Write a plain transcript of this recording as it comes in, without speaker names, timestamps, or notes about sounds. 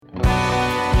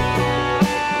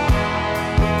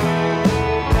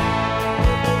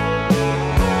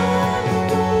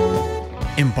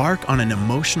Embark on an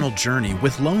emotional journey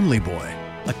with Lonely Boy,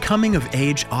 a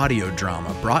coming-of-age audio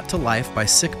drama brought to life by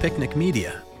Sick Picnic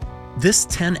Media. This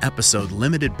 10-episode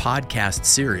limited podcast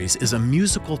series is a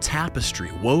musical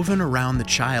tapestry woven around the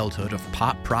childhood of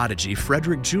pop prodigy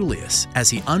Frederick Julius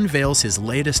as he unveils his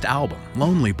latest album,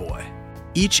 Lonely Boy.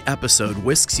 Each episode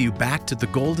whisks you back to the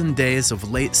golden days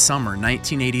of late summer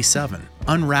 1987,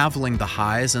 unraveling the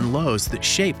highs and lows that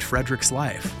shaped Frederick's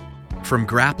life. From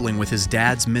grappling with his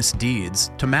dad's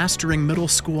misdeeds, to mastering middle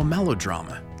school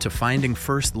melodrama, to finding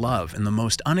first love in the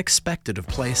most unexpected of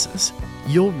places,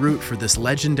 you'll root for this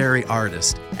legendary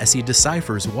artist as he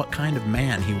deciphers what kind of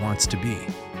man he wants to be.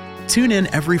 Tune in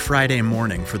every Friday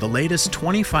morning for the latest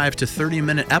 25 to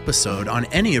 30-minute episode on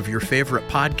any of your favorite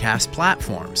podcast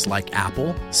platforms like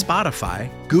Apple, Spotify,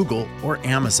 Google, or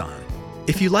Amazon.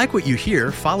 If you like what you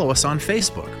hear, follow us on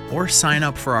Facebook or sign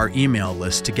up for our email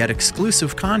list to get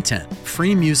exclusive content,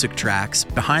 free music tracks,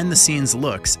 behind-the-scenes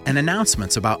looks, and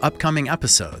announcements about upcoming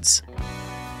episodes.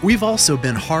 We've also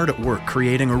been hard at work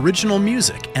creating original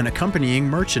music and accompanying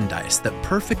merchandise that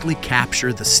perfectly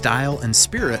capture the style and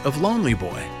spirit of Lonely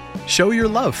Boy. Show your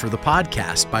love for the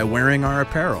podcast by wearing our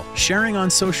apparel, sharing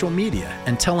on social media,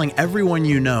 and telling everyone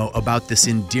you know about this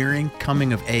endearing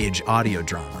coming-of-age audio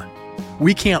drama.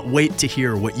 We can't wait to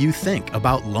hear what you think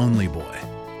about Lonely Boy.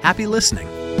 Happy listening.